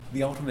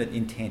the ultimate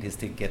intent is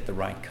to get the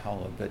right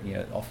colour, but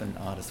often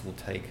artists will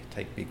take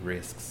big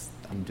risks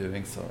in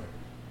doing so.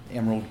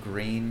 Emerald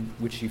green,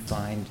 which you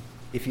find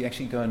if you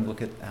actually go and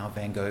look at our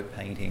Van Gogh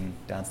painting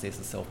downstairs,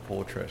 the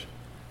self-portrait,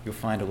 you'll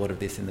find a lot of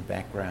this in the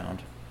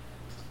background,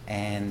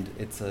 and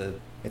it's a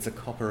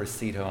copper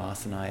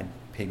acetoarsenide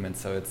pigment,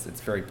 so it's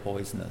very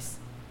poisonous.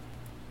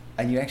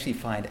 And you actually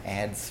find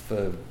ads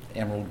for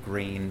emerald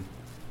green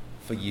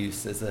for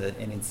use as an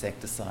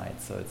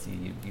insecticide. So it's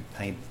you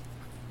paint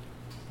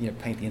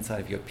the inside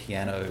of your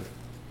piano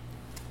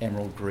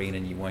emerald green,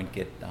 and you won't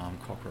get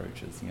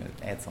cockroaches.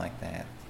 Ads like that.